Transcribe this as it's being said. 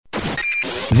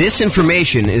This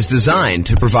information is designed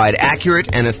to provide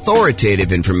accurate and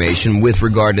authoritative information with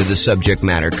regard to the subject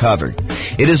matter covered.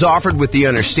 It is offered with the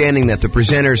understanding that the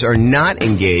presenters are not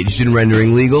engaged in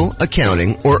rendering legal,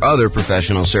 accounting, or other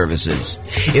professional services.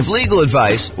 If legal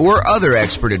advice or other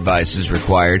expert advice is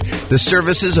required, the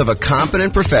services of a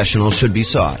competent professional should be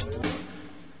sought.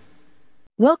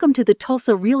 Welcome to the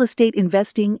Tulsa Real Estate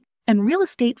Investing and Real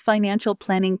Estate Financial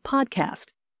Planning Podcast.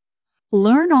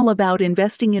 Learn all about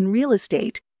investing in real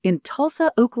estate in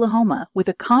Tulsa, Oklahoma, with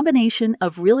a combination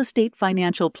of real estate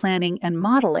financial planning and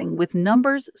modeling with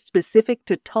numbers specific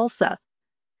to Tulsa,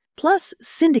 plus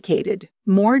syndicated,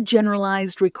 more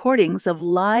generalized recordings of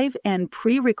live and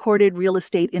pre-recorded real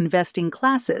estate investing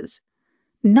classes,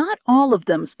 not all of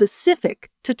them specific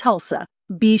to Tulsa.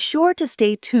 Be sure to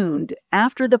stay tuned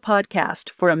after the podcast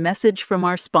for a message from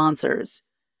our sponsors.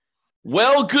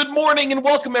 Well, good morning and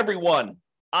welcome, everyone.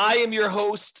 I am your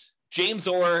host, James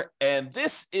Orr, and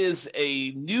this is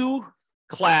a new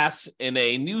class in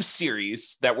a new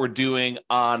series that we're doing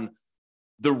on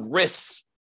the risks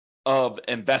of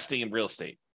investing in real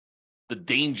estate, the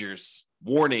dangers,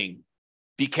 warning,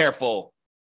 be careful,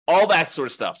 all that sort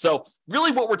of stuff. So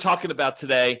really what we're talking about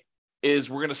today is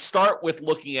we're going to start with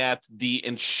looking at the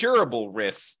insurable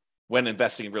risks when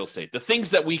investing in real estate, the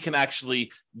things that we can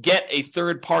actually get a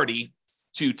third party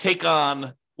to take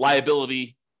on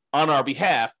liability on our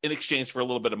behalf in exchange for a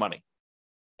little bit of money.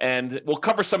 And we'll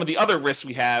cover some of the other risks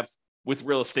we have with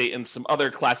real estate in some other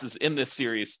classes in this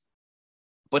series.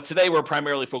 But today we're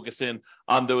primarily focused in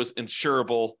on those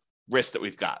insurable risks that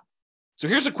we've got. So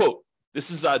here's a quote. This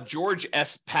is George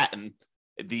S. Patton,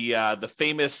 the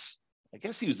famous, I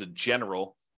guess he was a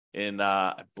general in,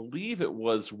 I believe it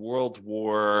was World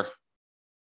War,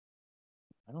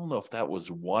 I don't know if that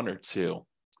was 1 or 2.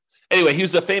 Anyway, he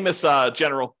was a famous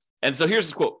general. And so here's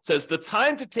the quote. It says, "The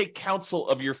time to take counsel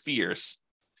of your fears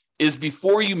is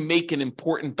before you make an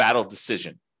important battle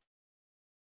decision.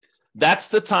 That's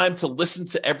the time to listen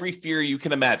to every fear you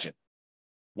can imagine.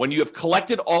 When you have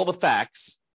collected all the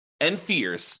facts and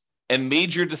fears and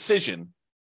made your decision,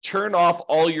 turn off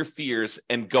all your fears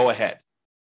and go ahead."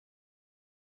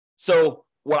 So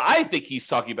what I think he's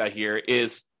talking about here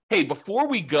is, hey, before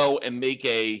we go and make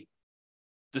a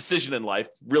decision in life,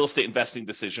 real estate investing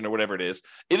decision or whatever it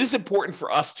is important for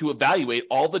us to evaluate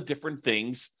all the different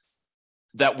things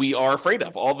that we are afraid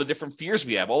of, all the different fears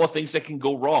we have, all the things that can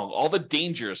go wrong, all the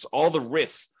dangers, all the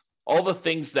risks, all the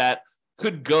things that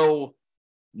could go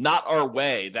not our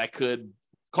way, that could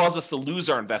cause us to lose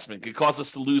our investment, could cause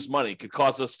us to lose money, could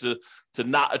cause us to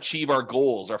not achieve our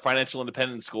goals, our financial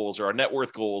independence goals, or our net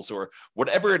worth goals, or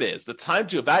whatever it is. The time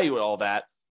to evaluate all that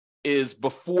is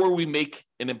before we make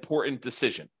an important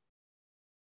decision,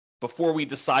 before we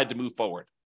decide to move forward.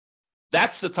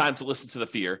 That's the time to listen to the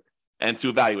fear and to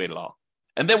evaluate it all.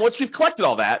 And then once we've collected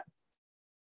all that,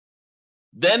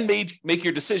 then make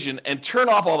your decision and turn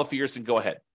off all the fears and go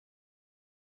ahead.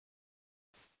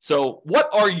 So what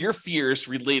are your fears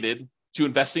related to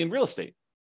investing in real estate?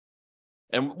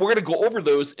 And we're going to go over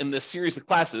those in this series of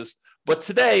classes. But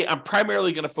today, I'm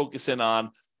primarily going to focus in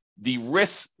on the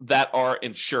risks that are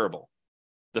insurable,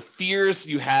 the fears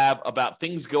you have about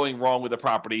things going wrong with a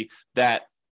property that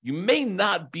you may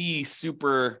not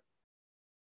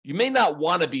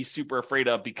want to be super afraid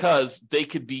of because they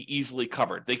could be easily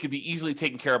covered. They could be easily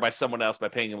taken care of by someone else by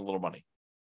paying them a little money.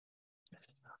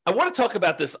 I want to talk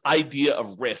about this idea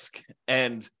of risk,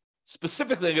 and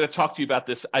specifically, I'm going to talk to you about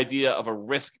this idea of a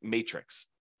risk matrix.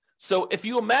 So if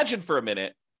you imagine for a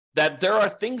minute that there are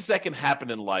things that can happen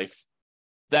in life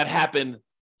that happen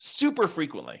super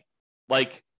frequently,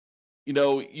 like,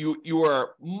 you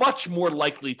are much more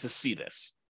likely to see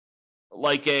this,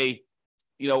 like an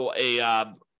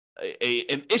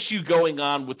issue going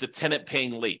on with the tenant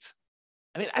paying late.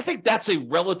 I mean, I think that's a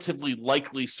relatively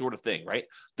likely sort of thing, right?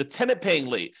 The tenant paying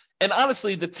late. And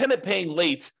honestly, the tenant paying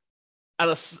late on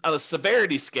a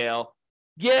severity scale,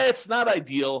 yeah, it's not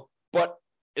ideal, but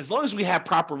as long as we have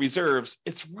proper reserves,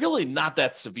 it's really not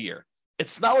that severe.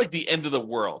 It's not like the end of the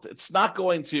world. It's not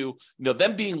going to,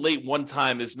 them being late one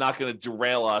time is not going to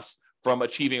derail us from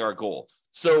achieving our goal.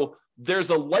 So there's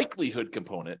a likelihood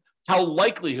component, how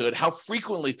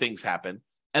frequently things happen,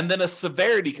 and then a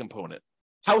severity component,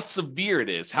 how severe it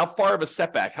is, how far of a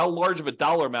setback, how large of a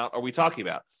dollar amount are we talking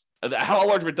about, how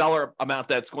large of a dollar amount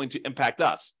that's going to impact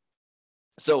us.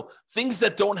 So things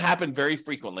that don't happen very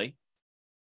frequently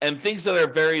and things that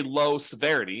are very low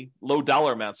severity, low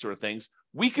dollar amount sort of things,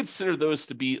 we consider those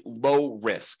to be low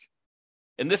risk.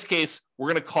 In this case, we're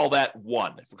going to call that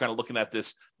 1. If we're kind of looking at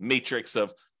this matrix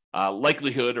of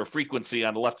likelihood or frequency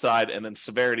on the left side and then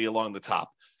severity along the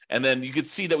top. And then you can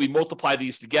see that we multiply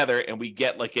these together and we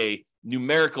get like a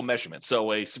numerical measurement.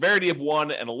 So a severity of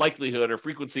 1 and a likelihood or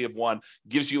frequency of 1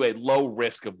 gives you a low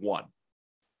risk of 1.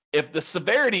 If the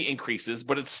severity increases,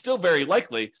 but it's still very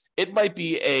likely, it might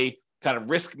be a kind of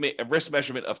risk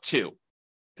measurement of 2,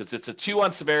 because it's a 2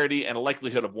 on severity and a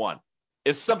likelihood of 1.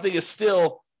 If something is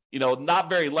still, not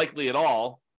very likely at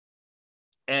all,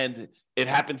 and it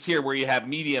happens here where you have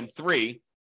medium 3,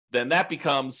 then that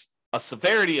becomes a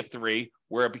severity of 3,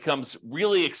 where it becomes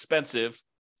really expensive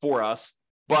for us,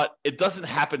 but it doesn't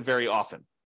happen very often.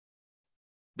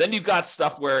 Then you've got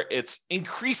stuff where it's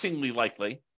increasingly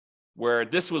likely, where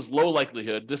this was low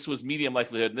likelihood, this was medium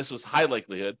likelihood, and this was high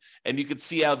likelihood, and you can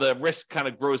see how the risk kind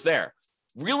of grows there.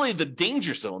 Really, the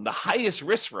danger zone, the highest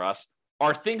risk for us,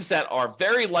 are things that are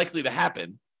very likely to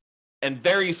happen and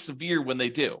very severe when they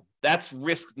do. That's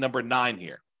risk number 9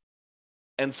 here.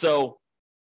 And so,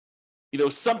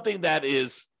 something that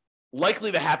is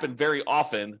likely to happen very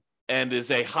often and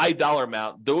is a high dollar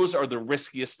amount, those are the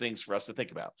riskiest things for us to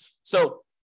think about. So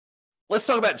let's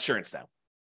talk about insurance now.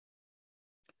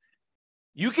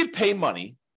 You could pay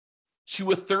money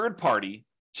to a third party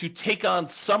to take on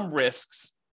some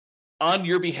risks on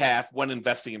your behalf when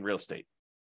investing in real estate.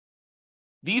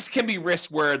 These can be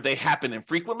risks where they happen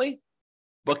infrequently,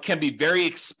 but can be very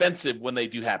expensive when they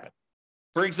do happen.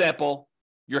 For example,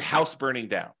 your house burning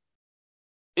down.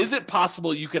 Is it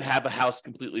possible you could have a house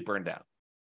completely burned down?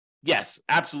 Yes,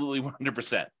 absolutely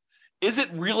 100%. Is it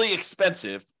really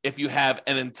expensive if you have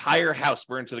an entire house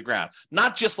burned to the ground?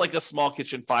 Not just like a small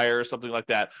kitchen fire or something like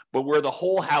that, but where the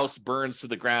whole house burns to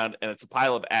the ground and it's a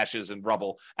pile of ashes and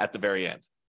rubble at the very end.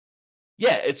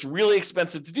 Yeah, it's really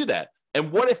expensive to do that.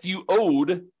 And what if you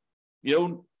owed,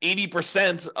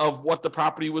 80% of what the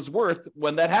property was worth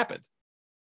when that happened?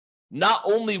 Not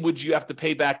only would you have to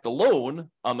pay back the loan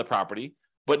on the property,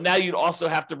 but now you'd also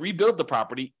have to rebuild the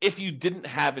property if you didn't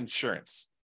have insurance.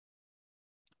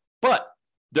 But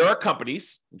there are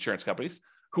insurance companies,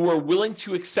 who are willing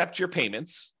to accept your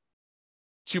payments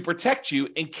to protect you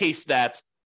in case that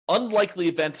unlikely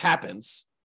event happens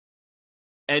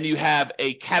and you have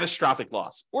a catastrophic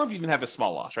loss, or if you even have a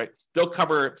small loss, right? They'll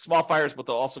cover small fires, but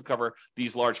they'll also cover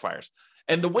these large fires.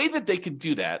 And the way that they can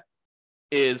do that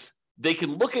is they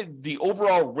can look at the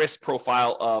overall risk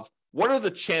profile of what are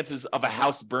the chances of a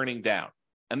house burning down.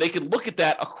 And they can look at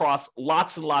that across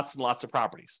lots and lots and lots of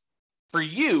properties. For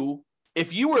you,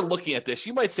 if you were looking at this,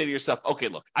 you might say to yourself, okay,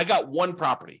 look, I got one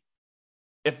property.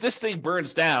 If this thing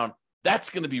burns down, that's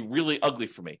going to be really ugly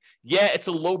for me. Yeah, it's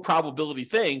a low probability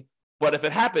thing, but if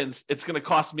it happens, it's going to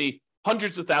cost me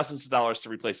hundreds of thousands of dollars to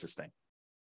replace this thing.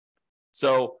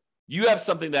 So you have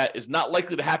something that is not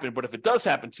likely to happen, but if it does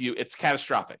happen to you, it's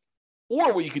catastrophic.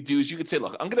 Or what you could do is you could say,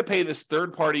 look, I'm going to pay this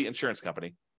third-party insurance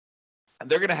company, and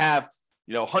they're going to have,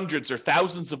 hundreds or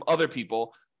thousands of other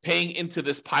people paying into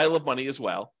this pile of money as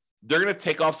well. They're going to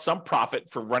take off some profit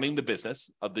for running the business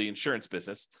of the insurance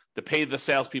business, to pay the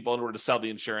salespeople in order to sell the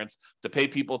insurance, to pay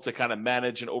people to kind of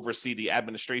manage and oversee the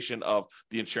administration of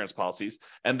the insurance policies,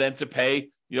 and then to pay,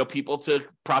 people to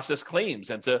process claims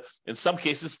and to, in some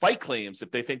cases, fight claims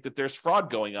if they think that there's fraud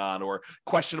going on or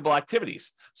questionable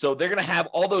activities. So they're going to have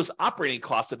all those operating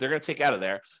costs that they're going to take out of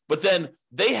there. But then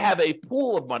they have a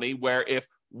pool of money where if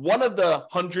one of the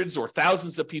hundreds or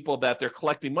thousands of people that they're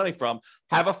collecting money from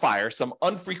have a fire, some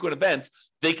infrequent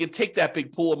events, they can take that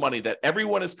big pool of money that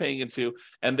everyone is paying into,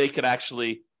 and they could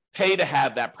actually pay to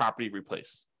have that property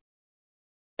replaced.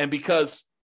 And because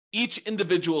each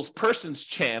individual's person's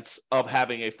chance of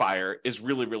having a fire is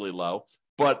really, really low,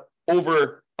 but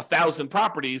over 1,000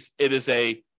 properties, it is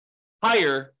a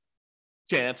higher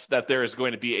chance that there is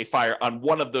going to be a fire on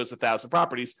one of those 1,000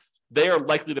 properties, they are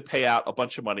likely to pay out a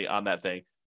bunch of money on that thing.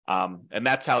 And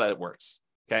that's how that works.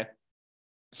 Okay.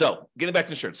 So getting back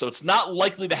to insurance. So it's not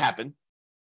likely to happen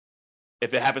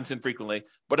if it happens infrequently,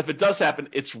 but if it does happen,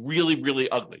 it's really,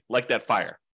 really ugly, like that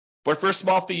fire. But for a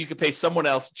small fee, you can pay someone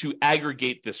else to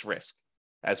aggregate this risk,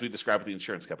 as we described with the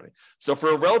insurance company. So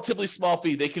for a relatively small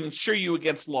fee, they can insure you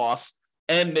against loss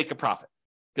and make a profit,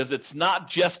 because it's not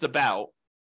just about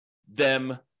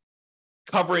them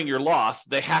covering your loss.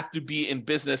 They have to be in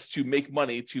business to make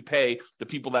money to pay the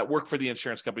people that work for the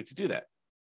insurance company to do that.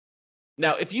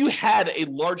 Now, if you had a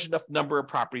large enough number of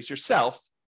properties yourself,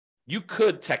 you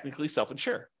could technically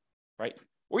self-insure, right?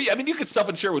 Or you could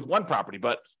self-insure with one property,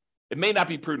 but it may not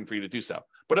be prudent for you to do so.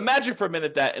 But imagine for a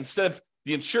minute that instead of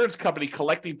the insurance company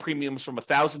collecting premiums from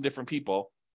 1,000 different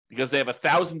people, because they have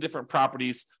 1,000 different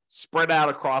properties spread out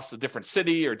across a different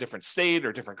city or different state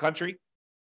or different country,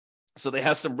 so they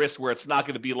have some risk where it's not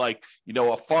going to be like,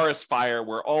 a forest fire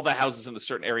where all the houses in a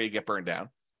certain area get burned down.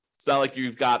 It's not like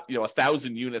you've got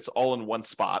 1,000 units all in one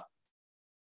spot.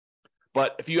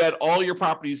 But if you had all your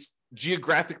properties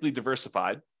geographically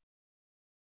diversified,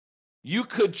 you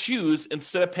could choose,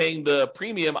 instead of paying the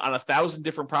premium on 1,000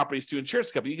 different properties to an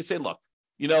insurance company, you can say, look,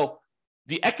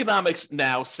 the economics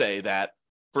now say that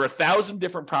for 1,000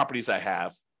 different properties I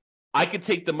have, I could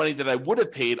take the money that I would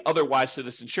have paid otherwise to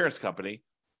this insurance company.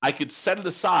 I could set it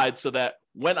aside so that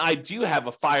when I do have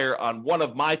a fire on one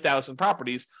of my 1,000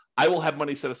 properties, I will have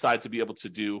money set aside to be able to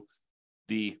do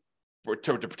to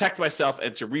protect myself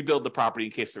and to rebuild the property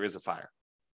in case there is a fire.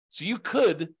 So you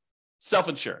could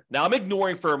self-insure. Now, I'm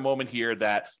ignoring for a moment here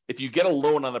that if you get a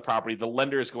loan on the property, the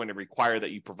lender is going to require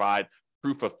that you provide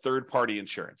proof of third-party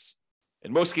insurance.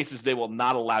 In most cases, they will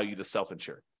not allow you to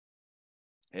self-insure.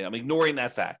 And I'm ignoring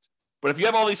that fact. But if you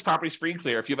have all these properties free and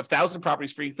clear, if you have 1,000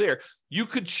 properties free and clear, you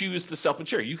could choose to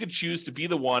self-insure. You could choose to be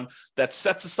the one that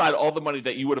sets aside all the money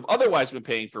that you would have otherwise been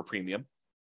paying for a premium,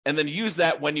 and then use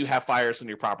that when you have fires on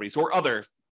your properties or other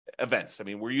events. I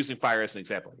mean, we're using fire as an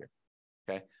example here.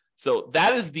 Okay. So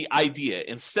that is the idea.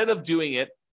 Instead of doing it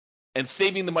and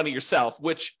saving the money yourself,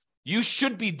 which you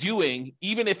should be doing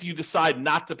even if you decide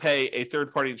not to pay a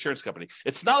third-party insurance company.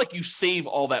 It's not like you save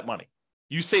all that money.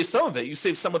 You save some of it. You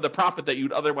save some of the profit that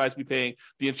you'd otherwise be paying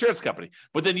the insurance company.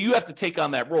 But then you have to take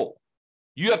on that role.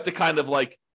 You have to kind of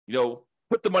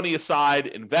put the money aside,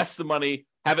 invest the money,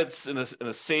 have it in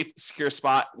a safe, secure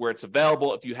spot where it's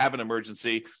available if you have an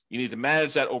emergency. You need to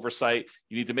manage that oversight.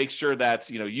 You need to make sure that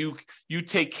you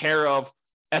take care of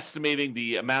estimating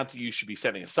the amount that you should be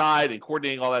setting aside and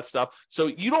coordinating all that stuff. So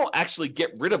you don't actually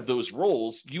get rid of those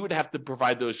roles. You would have to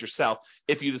provide those yourself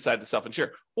if you decide to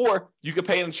self-insure. Or you could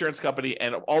pay an insurance company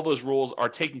and all those roles are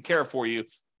taken care of for you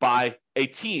by a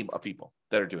team of people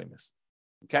that are doing this.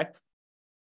 Okay?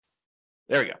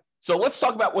 There we go. So let's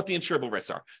talk about what the insurable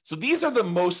risks are. So these are the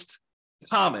most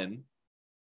common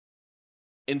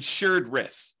insured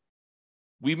risks.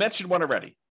 We mentioned one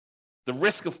already, the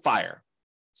risk of fire.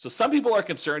 So some people are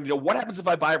concerned, what happens if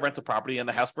I buy a rental property and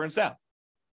the house burns down?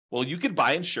 Well, you could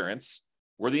buy insurance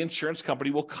where the insurance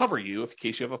company will cover you in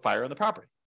case you have a fire on the property.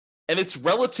 And it's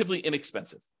relatively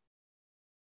inexpensive.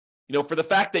 For the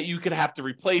fact that you could have to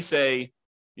replace a,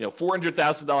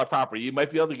 $400,000 property, you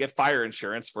might be able to get fire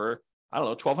insurance for,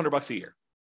 $1,200 a year.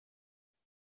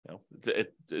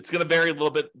 It's going to vary a little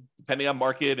bit depending on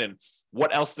market and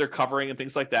what else they're covering and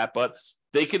things like that. But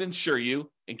they can insure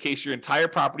you in case your entire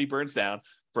property burns down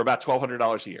for about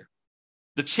 $1,200 a year.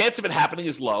 The chance of it happening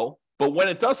is low, but when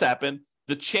it does happen,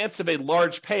 the chance of a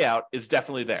large payout is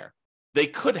definitely there. They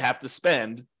could have to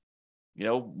spend,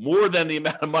 more than the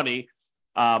amount of money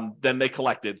than they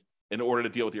collected in order to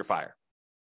deal with your fire.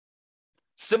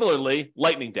 Similarly,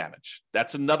 lightning damage.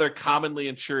 That's another commonly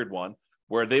insured one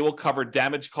where they will cover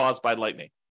damage caused by lightning.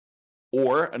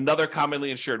 Or another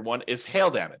commonly insured one is hail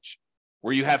damage,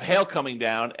 where you have hail coming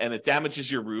down and it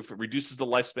damages your roof, it reduces the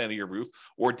lifespan of your roof,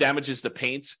 or damages the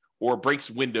paint, or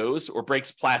breaks windows, or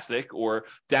breaks plastic, or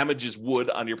damages wood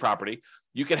on your property.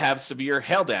 You can have severe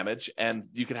hail damage, and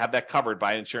you can have that covered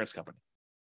by an insurance company.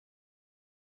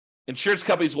 Insurance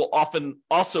companies will often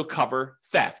also cover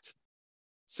theft.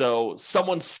 So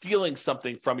someone stealing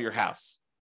something from your house,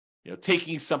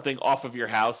 taking something off of your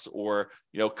house, or,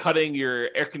 cutting your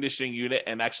air conditioning unit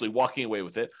and actually walking away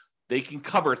with it. They can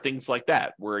cover things like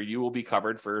that, where you will be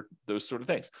covered for those sort of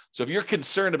things. So if you're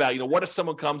concerned about, what if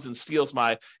someone comes and steals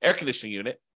my air conditioning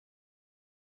unit,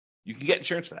 you can get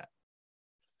insurance for that.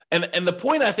 And the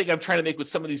point I think I'm trying to make with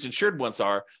some of these insured ones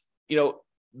are,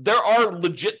 there are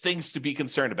legit things to be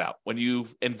concerned about when you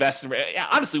invest in,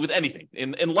 honestly, with anything.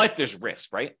 In life, there's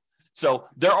risk, right? So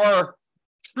there are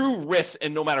true risks,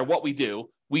 and no matter what we do,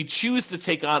 we choose to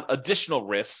take on additional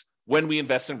risks when we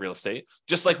invest in real estate,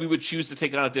 just like we would choose to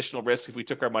take on additional risk if we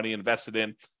took our money and invested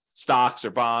in stocks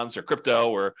or bonds or crypto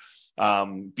or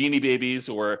Beanie Babies,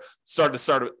 or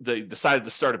decided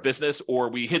to start a business, or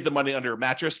we hid the money under a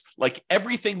mattress. Like,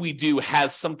 everything we do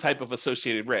has some type of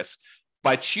associated risk.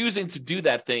 By choosing to do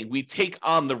that thing, we take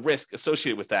on the risk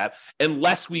associated with that,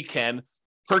 unless we can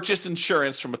purchase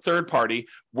insurance from a third party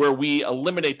where we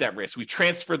eliminate that risk. We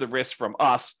transfer the risk from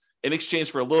us in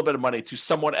exchange for a little bit of money to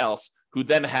someone else who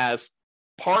then has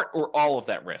part or all of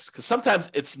that risk. Because sometimes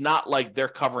it's not like they're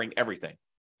covering everything.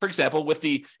 For example, with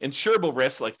the insurable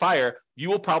risks like fire,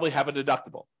 you will probably have a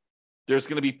deductible. There's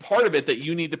going to be part of it that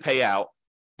you need to pay out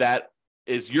that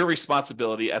is your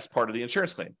responsibility as part of the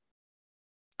insurance claim.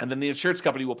 And then the insurance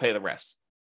company will pay the rest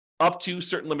up to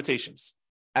certain limitations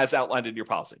as outlined in your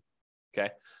policy. Okay.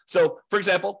 So, for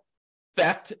example,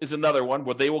 theft is another one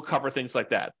where they will cover things like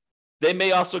that. They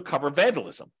may also cover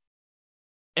vandalism.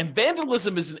 And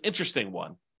vandalism is an interesting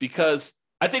one because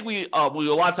I think we a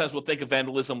lot of times we'll think of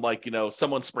vandalism like,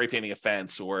 someone spray painting a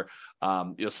fence or,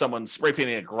 someone spray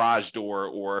painting a garage door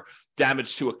or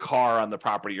damage to a car on the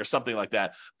property or something like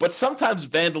that. But sometimes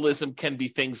vandalism can be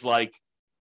things like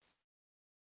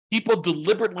people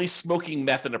deliberately smoking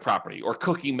meth in a property or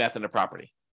cooking meth in a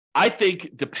property. I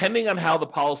think depending on how the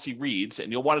policy reads, and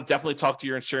you'll want to definitely talk to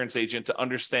your insurance agent to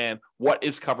understand what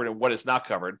is covered and what is not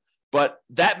covered, but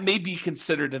that may be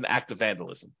considered an act of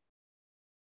vandalism.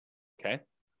 Okay?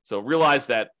 So realize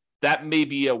that may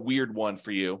be a weird one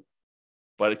for you,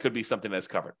 but it could be something that's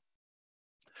covered.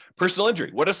 Personal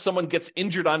injury. What if someone gets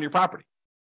injured on your property?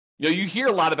 You hear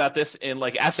a lot about this in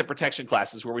like asset protection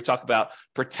classes where we talk about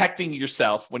protecting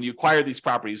yourself when you acquire these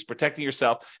properties, protecting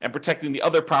yourself and protecting the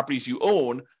other properties you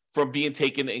own from being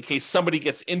taken in case somebody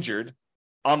gets injured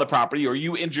on the property or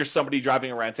you injure somebody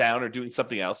driving around town or doing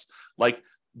something else. Like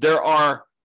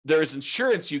there's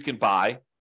insurance you can buy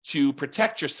to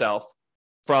protect yourself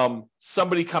from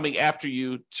somebody coming after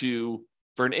you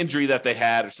for an injury that they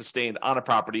had or sustained on a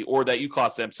property or that you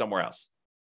caused them somewhere else.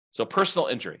 So personal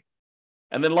injury.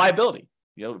 And then liability.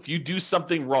 If you do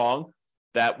something wrong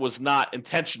that was not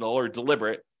intentional or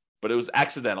deliberate, but it was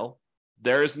accidental,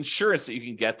 there is insurance that you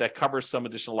can get that covers some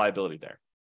additional liability there.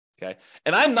 Okay.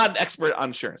 And I'm not an expert on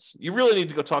insurance. You really need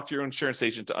to go talk to your insurance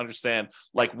agent to understand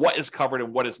like what is covered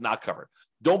and what is not covered.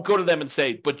 Don't go to them and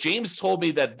say, but James told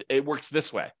me that it works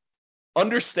this way.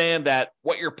 Understand that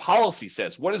what your policy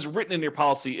says, what is written in your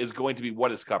policy is going to be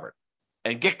what is covered.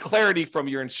 And get clarity from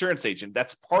your insurance agent.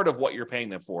 That's part of what you're paying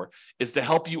them for, is to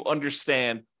help you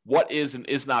understand what is and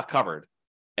is not covered.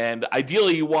 And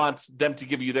ideally, you want them to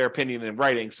give you their opinion in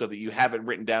writing so that you have it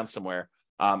written down somewhere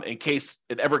in case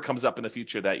it ever comes up in the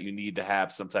future that you need to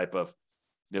have some type of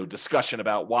discussion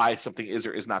about why something is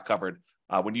or is not covered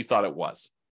when you thought it was.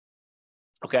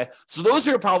 Okay, so those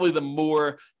are probably the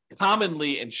more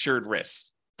commonly insured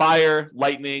risks: fire,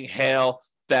 lightning, hail,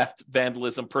 theft,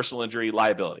 vandalism, personal injury,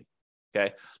 liability.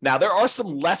 Okay. Now, there are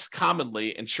some less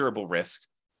commonly insurable risks.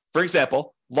 For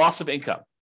example, loss of income.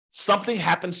 Something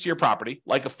happens to your property,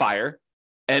 like a fire,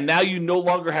 and now you no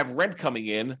longer have rent coming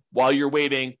in while you're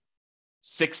waiting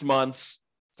 6 months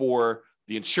for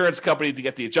the insurance company to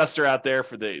get the adjuster out there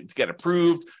to get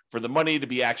approved, for the money to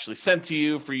be actually sent to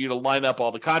you, for you to line up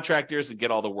all the contractors and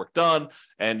get all the work done.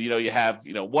 And, you have,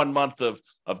 1 month of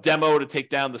demo to take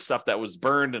down the stuff that was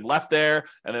burned and left there.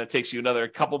 And then it takes you another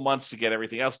couple months to get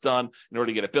everything else done in order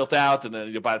to get it built out. And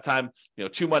then by the time,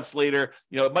 2 months later,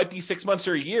 it might be 6 months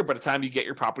or a year by the time you get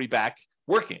your property back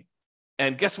working.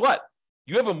 And guess what?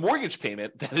 You have a mortgage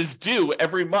payment that is due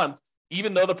every month,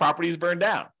 even though the property is burned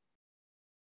down.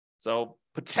 So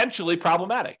potentially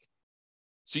problematic.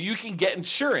 So you can get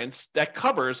insurance that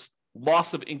covers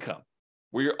loss of income,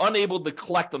 where you're unable to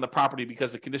collect on the property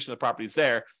because the condition of the property is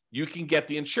there. You can get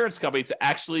the insurance company to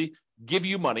actually give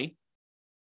you money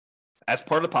as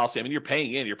part of the policy. I mean, you're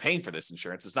paying for this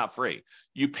insurance. It's not free.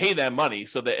 You pay them money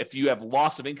so that if you have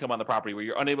loss of income on the property where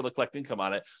you're unable to collect income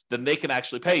on it, then they can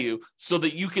actually pay you so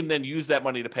that you can then use that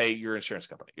money to pay your insurance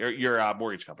company, your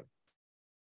mortgage company,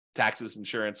 taxes,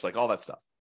 insurance, like all that stuff.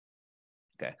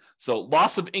 Okay, so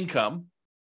loss of income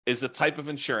is a type of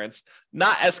insurance,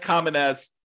 not as common as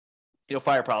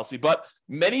fire policy, but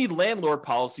many landlord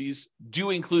policies do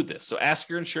include this. So ask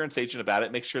your insurance agent about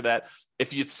it. Make sure that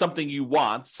if it's something you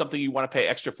want to pay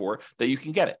extra for, that you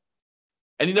can get it.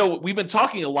 And we've been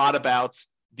talking a lot about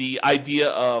the idea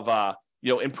of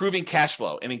improving cash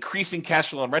flow and increasing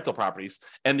cash flow on rental properties.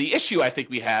 And the issue I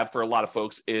think we have for a lot of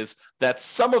folks is that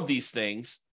some of these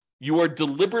things you are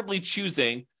deliberately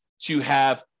choosing to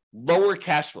have lower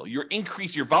cash flow. You're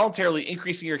voluntarily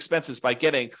increasing your expenses by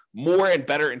getting more and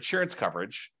better insurance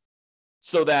coverage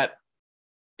so that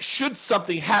should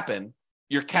something happen,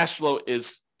 your cash flow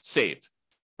is saved,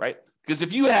 right? Because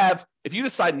if you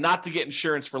decide not to get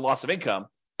insurance for loss of income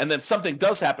and then something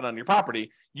does happen on your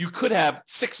property, you could have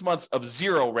 6 months of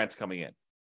zero rent coming in.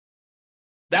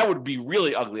 That would be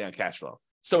really ugly on cash flow.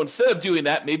 So instead of doing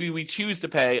that, maybe we choose to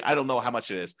pay, I don't know how much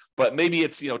it is, but maybe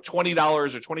it's $20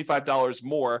 or $25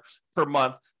 more per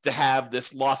month to have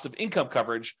this loss of income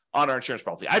coverage on our insurance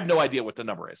policy. I have no idea what the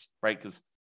number is, right? Because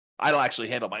I don't actually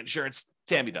handle my insurance.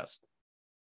 Tammy does.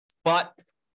 But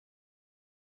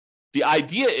the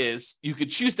idea is you could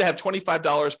choose to have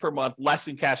 $25 per month less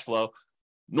in cash flow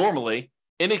normally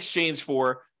in exchange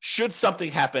for, should something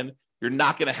happen, you're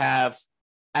not going to have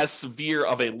as severe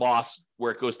of a loss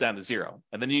where it goes down to zero.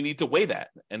 And then you need to weigh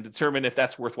that and determine if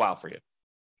that's worthwhile for you.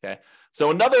 Okay.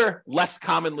 So another less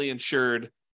commonly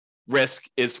insured risk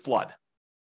is flood.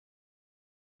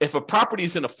 If a property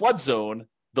is in a flood zone,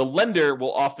 the lender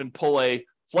will often pull a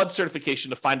flood certification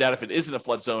to find out if it isn't a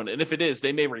flood zone. And if it is,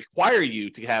 they may require you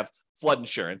to have flood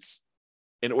insurance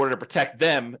in order to protect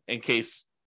them in case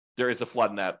there is a flood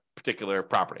in that particular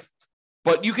property.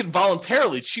 But you can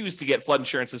voluntarily choose to get flood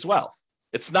insurance as well.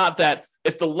 It's not that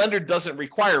if the lender doesn't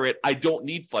require it, I don't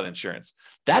need flood insurance.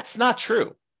 That's not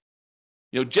true.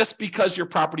 Just because your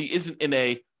property isn't in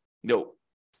a,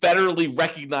 federally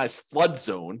recognized flood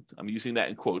zone, I'm using that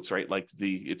in quotes, right? Like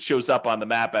it shows up on the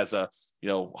map as a,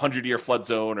 100-year flood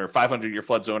zone or 500-year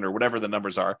flood zone or whatever the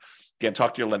numbers are. Again,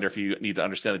 talk to your lender if you need to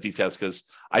understand the details, because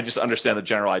I just understand the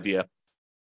general idea.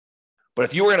 But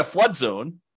if you were in a flood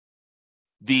zone,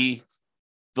 the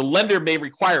lender may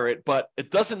require it, but it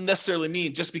doesn't necessarily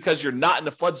mean just because you're not in the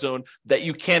flood zone that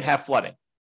you can't have flooding.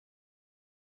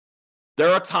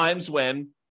 There are times when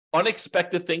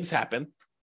unexpected things happen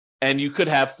and you could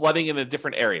have flooding in a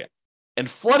different area. And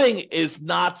flooding is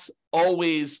not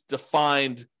always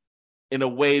defined in a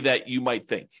way that you might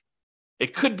think.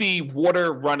 It could be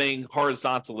water running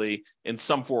horizontally in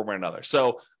some form or another.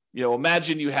 So,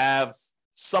 imagine you have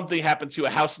something happen to a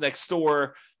house next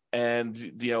door and,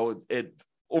 it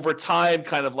over time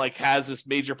kind of like has this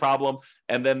major problem.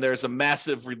 And then there's a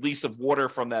massive release of water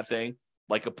from that thing,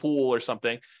 like a pool or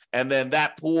something. And then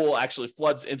that pool actually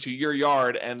floods into your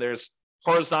yard and there's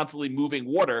horizontally moving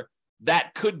water.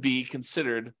 That could be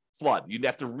considered flood. You'd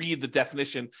have to read the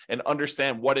definition and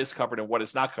understand what is covered and what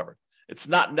is not covered. It's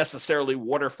not necessarily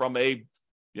water from a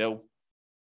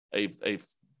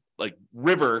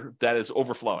river that is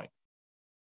overflowing.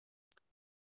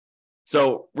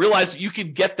 So realize you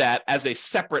can get that as a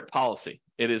separate policy.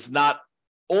 It is not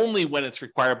only when it's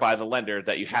required by the lender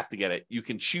that you have to get it. You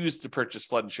can choose to purchase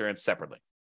flood insurance separately.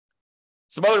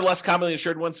 Some other less commonly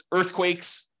insured ones,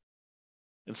 earthquakes.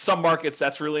 In some markets,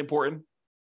 that's really important.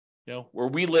 Where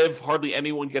we live, hardly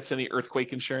anyone gets any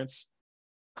earthquake insurance.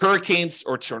 Hurricanes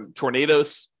or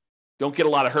tornadoes. Don't get a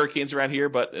lot of hurricanes around here,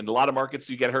 but in a lot of markets,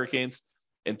 you get hurricanes.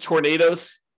 And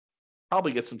tornadoes,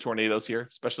 probably get some tornadoes here,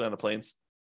 especially on the plains.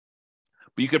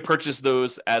 But you could purchase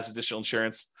those as additional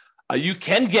insurance. You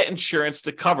can get insurance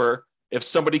to cover if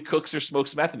somebody cooks or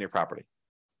smokes meth in your property.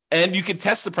 And you can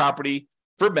test the property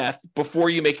for meth before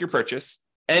you make your purchase.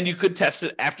 And you could test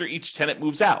it after each tenant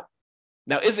moves out.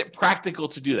 Now, is it practical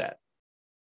to do that?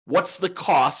 What's the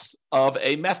cost of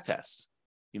a meth test?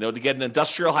 To get an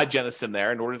industrial hygienist in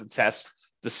there in order to test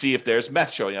to see if there's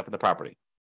meth showing up in the property.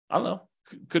 I don't know.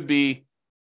 Could be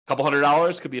a couple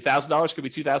 $100, could be $1,000, could be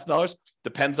 $2,000.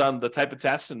 Depends on the type of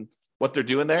test and what they're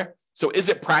doing there. So is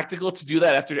it practical to do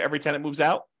that after every tenant moves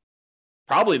out?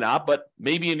 Probably not, but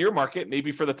maybe in your market,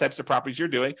 maybe for the types of properties you're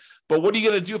doing. But what are you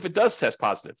going to do if it does test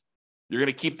positive? You're going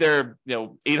to keep their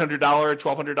 $800,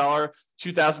 $1,200, $2,000,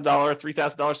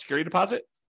 $3,000 security deposit?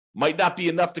 Might not be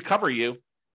enough to cover you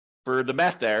for the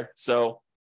meth there. So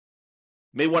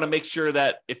may want to make sure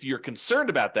that if you're concerned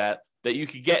about that you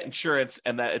can get insurance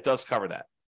and that it does cover that.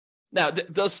 Now,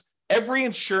 does every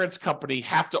insurance company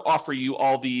have to offer you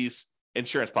all these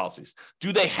insurance policies?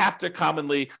 Do they have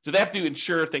to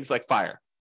insure things like fire?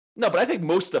 No, but I think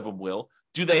most of them will.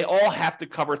 Do they all have to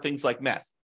cover things like meth?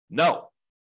 No.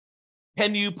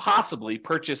 Can you possibly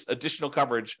purchase additional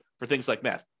coverage for things like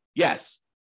meth? Yes.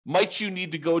 Might you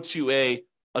need to go to a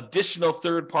additional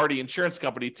third-party insurance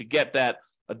company to get that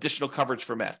additional coverage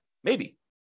for meth? Maybe.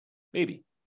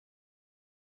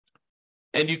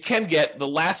 And you can get the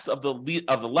last of the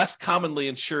less commonly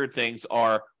insured things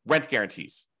are rent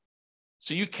guarantees.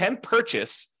 So you can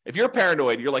purchase, if you're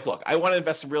paranoid, you're like, look, I want to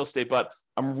invest in real estate, but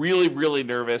I'm really, really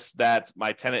nervous that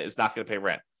my tenant is not going to pay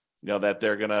rent. That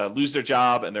they're going to lose their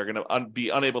job and they're going to be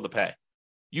unable to pay.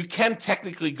 You can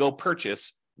technically go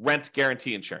purchase rent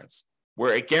guarantee insurance,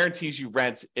 where it guarantees you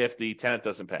rent if the tenant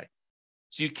doesn't pay.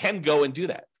 So you can go and do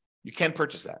that. You can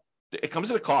purchase that. It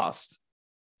comes at a cost.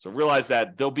 So realize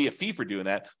that there'll be a fee for doing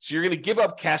that. So you're going to give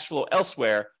up cash flow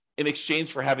elsewhere in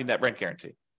exchange for having that rent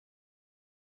guarantee.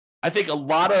 I think a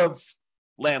lot of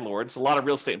landlords, a lot of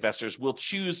real estate investors will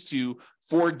choose to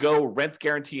forego rent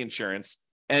guarantee insurance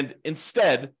and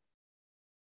instead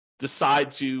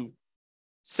decide to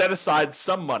set aside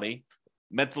some money,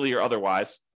 mentally or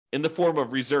otherwise, in the form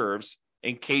of reserves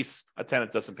in case a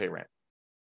tenant doesn't pay rent.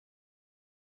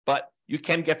 But you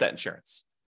can get that insurance.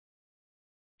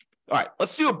 All right,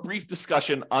 let's do a brief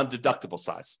discussion on deductible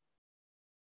size.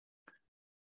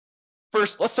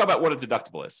 First, let's talk about what a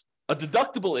deductible is. A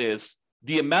deductible is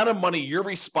the amount of money you're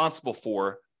responsible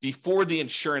for before the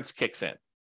insurance kicks in.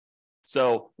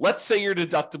 So let's say your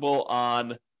deductible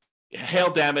on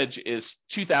hail damage is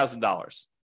 $2,000.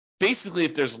 Basically,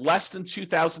 if there's less than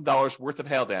 $2,000 worth of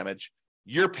hail damage,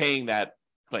 you're paying that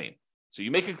claim. So you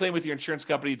make a claim with your insurance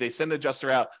company, they send an adjuster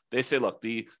out, they say, look,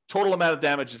 the total amount of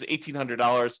damage is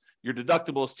 $1,800, your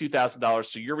deductible is $2,000,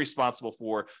 so you're responsible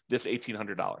for this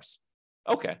 $1,800.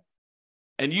 Okay.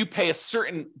 And you pay a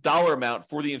certain dollar amount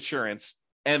for the insurance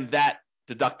and that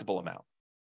deductible amount.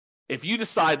 If you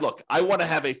decide, look, I want to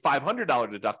have a $500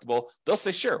 deductible, they'll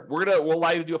say, sure, we'll allow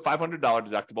you to do a $500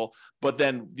 deductible, but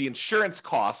then the insurance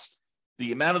cost,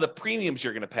 the amount of the premiums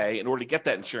you're going to pay in order to get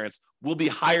that insurance will be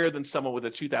higher than someone with a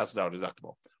 $2,000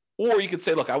 deductible. Or you could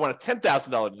say, look, I want a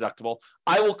 $10,000 deductible.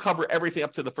 I will cover everything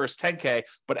up to the first 10K,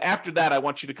 but after that, I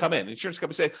want you to come in. The insurance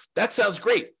company say, that sounds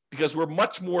great because we're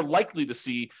much more likely to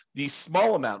see these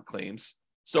small amount claims.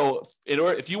 So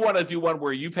if you want to do one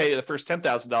where you pay the first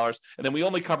 $10,000 and then we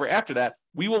only cover after that,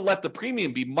 we will let the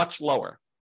premium be much lower.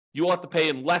 You will have to pay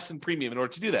in less in premium in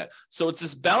order to do that. So it's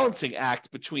this balancing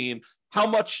act between how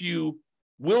much you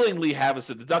willingly have as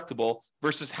a deductible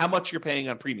versus how much you're paying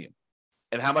on premium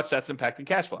and how much that's impacting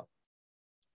cash flow.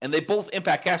 And they both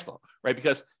impact cash flow, right?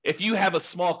 Because if you have a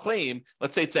small claim,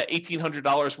 let's say it's that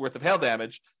 $1,800 worth of hail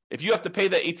damage, if you have to pay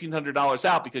that $1,800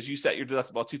 out because you set your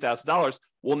deductible at $2,000,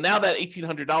 well, now that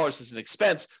 $1,800 is an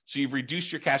expense, so you've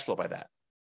reduced your cash flow by that.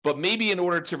 But maybe in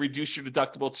order to reduce your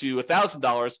deductible to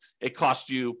 $1,000, it costs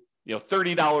you,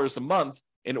 $30 a month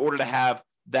in order to have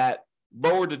that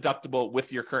lower deductible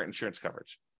with your current insurance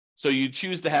coverage. So you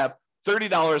choose to have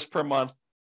 $30 per month,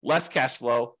 less cash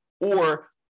flow, or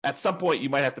at some point you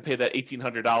might have to pay that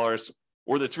 $1,800,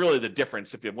 or that's really the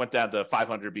difference. If it went down to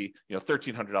 $500, be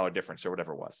 $1,300 difference or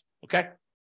whatever it was. Okay.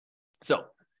 So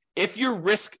if your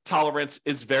risk tolerance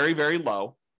is very, very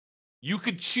low, you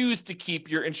could choose to keep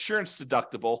your insurance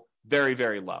deductible very,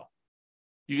 very low.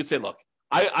 You could say, look,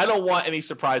 I don't want any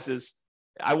surprises.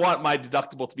 I want my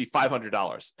deductible to be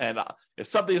 $500. And if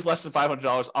something is less than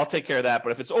 $500, I'll take care of that.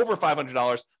 But if it's over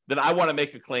 $500, then I want to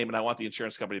make a claim and I want the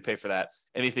insurance company to pay for that,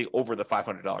 anything over the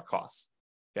 $500 costs.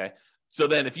 Okay. So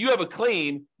then if you have a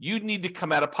claim, you need to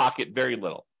come out of pocket very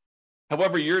little.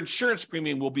 However, your insurance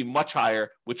premium will be much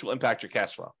higher, which will impact your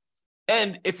cash flow.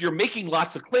 And if you're making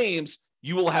lots of claims,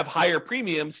 you will have higher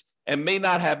premiums and may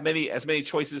not have as many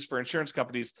choices for insurance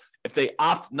companies if they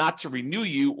opt not to renew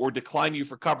you or decline you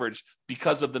for coverage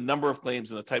because of the number of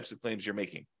claims and the types of claims you're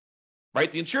making,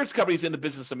 right? The insurance company is in the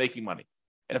business of making money.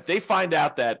 And if they find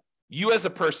out that you as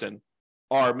a person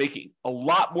are making a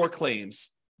lot more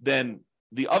claims than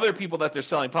the other people that they're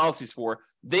selling policies for,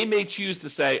 they may choose to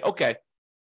say, okay,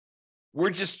 we're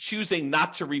just choosing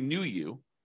not to renew you.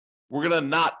 We're going to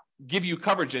not give you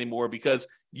coverage anymore because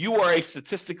you are a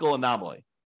statistical anomaly.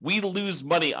 We lose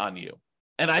money on you.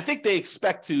 And I think they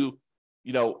expect to,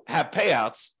 have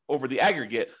payouts over the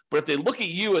aggregate. But if they look at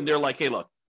you and they're like, hey, look,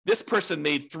 this person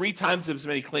made 3 times as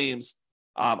many claims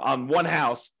on one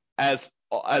house as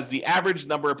the average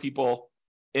number of people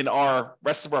in our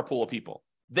rest of our pool of people,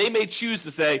 they may choose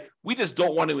to say, we just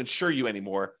don't want to insure you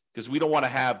anymore because we don't want to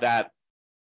have that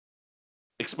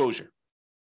exposure.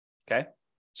 Okay.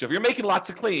 So if you're making lots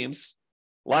of claims,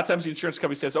 a lot of times the insurance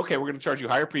company says, okay, we're going to charge you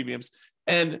higher premiums.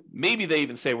 And maybe they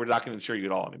even say, we're not going to insure you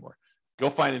at all anymore. Go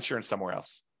find insurance somewhere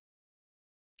else.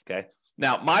 Okay.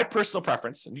 Now, my personal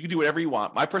preference, and you can do whatever you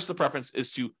want, my personal preference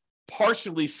is to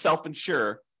partially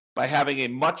self-insure by having a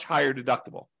much higher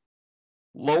deductible,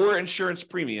 lower insurance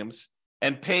premiums,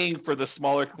 and paying for the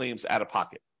smaller claims out of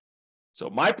pocket.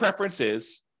 So my preference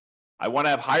is I want to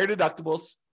have higher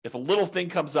deductibles. If a little thing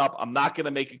comes up, I'm not going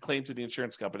to make a claim to the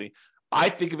insurance company. I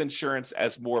think of insurance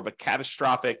as more of a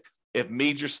catastrophic. If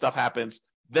major stuff happens,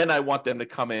 then I want them to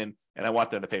come in and I want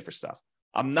them to pay for stuff.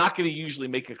 I'm not going to usually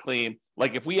make a claim.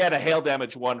 Like if we had a hail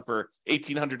damage one for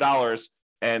 $1,800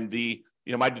 and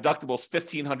my deductible is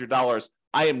 $1,500,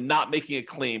 I am not making a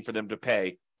claim for them to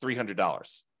pay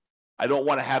 $300. I don't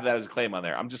want to have that as a claim on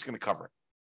there. I'm just going to cover it.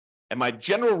 And my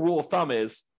general rule of thumb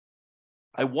is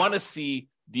I want to see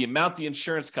the amount the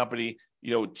insurance company,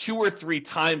 2 or 3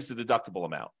 times the deductible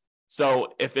amount.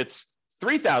 So if it's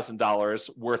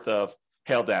 $3,000 worth of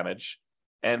hail damage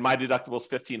and my deductible is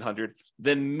 $1,500,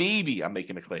 then maybe I'm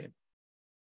making a claim.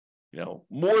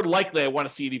 More likely I want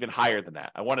to see it even higher than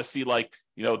that. I want to see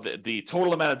the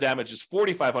total amount of damage is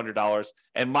 $4,500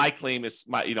 and my claim is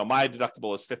my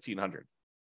deductible is $1,500.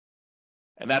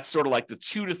 And that's sort of like the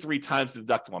 2 to 3 times the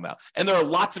deductible amount. And there are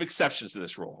lots of exceptions to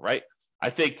this rule, right? I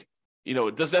think,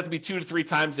 it doesn't have to be 2 to 3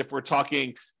 times if we're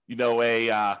talking,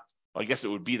 I guess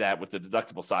it would be that with the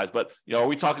deductible size, but, are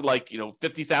we talking like,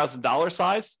 $50,000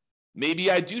 size? Maybe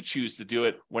I do choose to do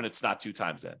it when it's not 2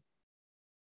 times that.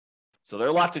 So there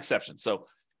are lots of exceptions. So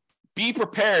be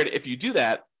prepared if you do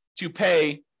that to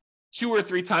pay 2 or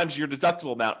 3 times your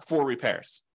deductible amount for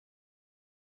repairs.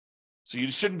 So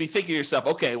you shouldn't be thinking to yourself,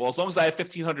 okay, well, as long as I have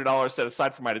 $1,500 set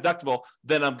aside for my deductible,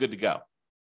 then I'm good to go.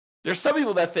 There's some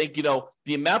people that think,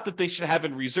 the amount that they should have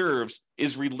in reserves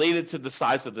is related to the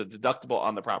size of the deductible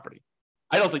on the property.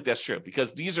 I don't think that's true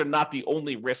because these are not the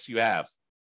only risks you have.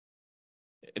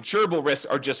 Insurable risks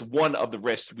are just one of the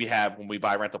risks we have when we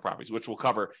buy rental properties, which we'll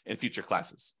cover in future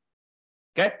classes.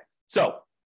 Okay, so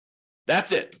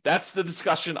that's it. That's the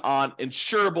discussion on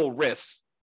insurable risks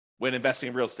when investing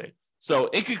in real estate. So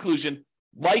in conclusion,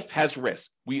 life has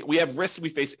risks. We have risks we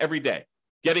face every day.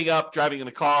 Getting up, driving in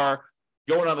the car,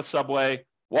 going on the subway,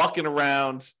 walking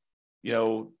around,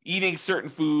 eating certain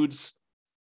foods,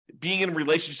 being in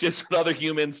relationships with other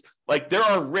humans. Like there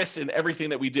are risks in everything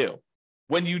that we do.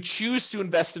 When you choose to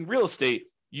invest in real estate,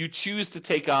 you choose to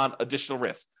take on additional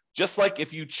risks. Just like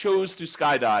if you chose to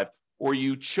skydive or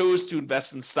you chose to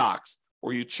invest in stocks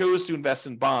or you chose to invest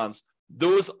in bonds,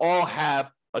 those all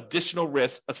have additional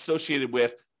risks associated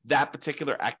with that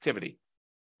particular activity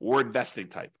or investing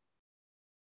type.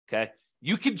 Okay.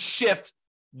 You can shift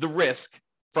the risk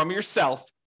from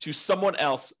yourself to someone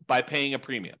else by paying a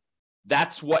premium.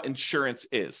 That's what insurance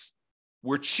is.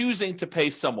 We're choosing to pay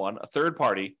someone, a third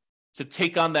party, to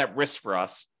take on that risk for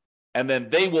us, and then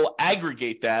they will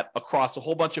aggregate that across a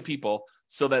whole bunch of people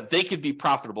so that they can be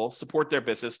profitable, support their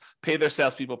business, pay their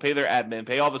salespeople, pay their admin,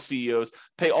 pay all the CEOs,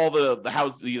 pay all the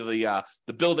house, the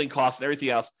building costs and everything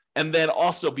else, and then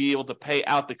also be able to pay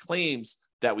out the claims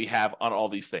that we have on all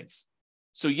these things.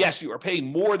 So yes, you are paying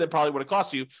more than probably what it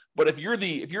costs you, but if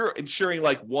you're insuring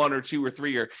like 1 or 2 or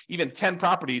 3 or even 10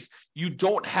 properties, you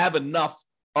don't have enough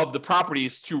of the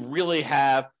properties to really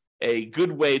have a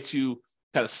good way to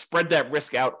kind of spread that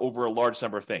risk out over a large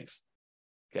number of things.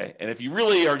 Okay. And if you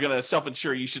really are going to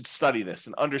self-insure, you should study this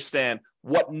and understand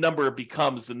what number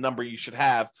becomes the number you should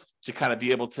have to kind of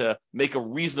be able to make a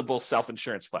reasonable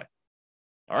self-insurance play.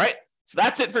 All right. So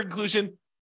that's it for conclusion.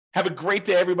 Have a great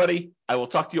day, everybody. I will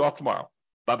talk to you all tomorrow.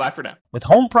 Bye-bye for now. With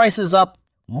home prices up,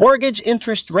 mortgage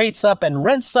interest rates up, and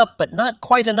rents up, but not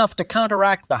quite enough to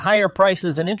counteract the higher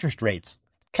prices and interest rates,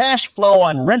 cash flow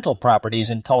on rental properties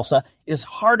in Tulsa is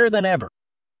harder than ever.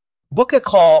 Book a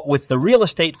call with the Real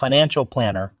Estate Financial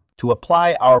Planner to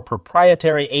apply our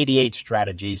proprietary 88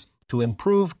 strategies to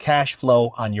improve cash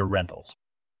flow on your rentals.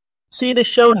 See the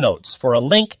show notes for a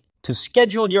link to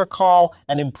schedule your call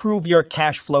and improve your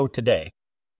cash flow today.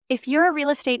 If you're a real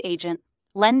estate agent,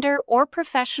 lender, or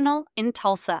professional in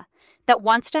Tulsa that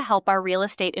wants to help our real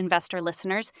estate investor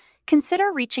listeners,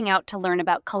 consider reaching out to learn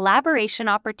about collaboration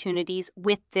opportunities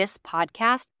with this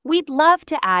podcast. We'd love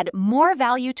to add more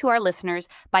value to our listeners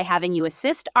by having you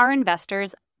assist our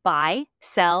investors buy,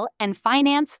 sell, and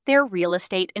finance their real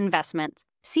estate investments.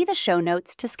 See the show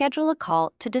notes to schedule a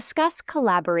call to discuss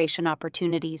collaboration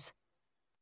opportunities.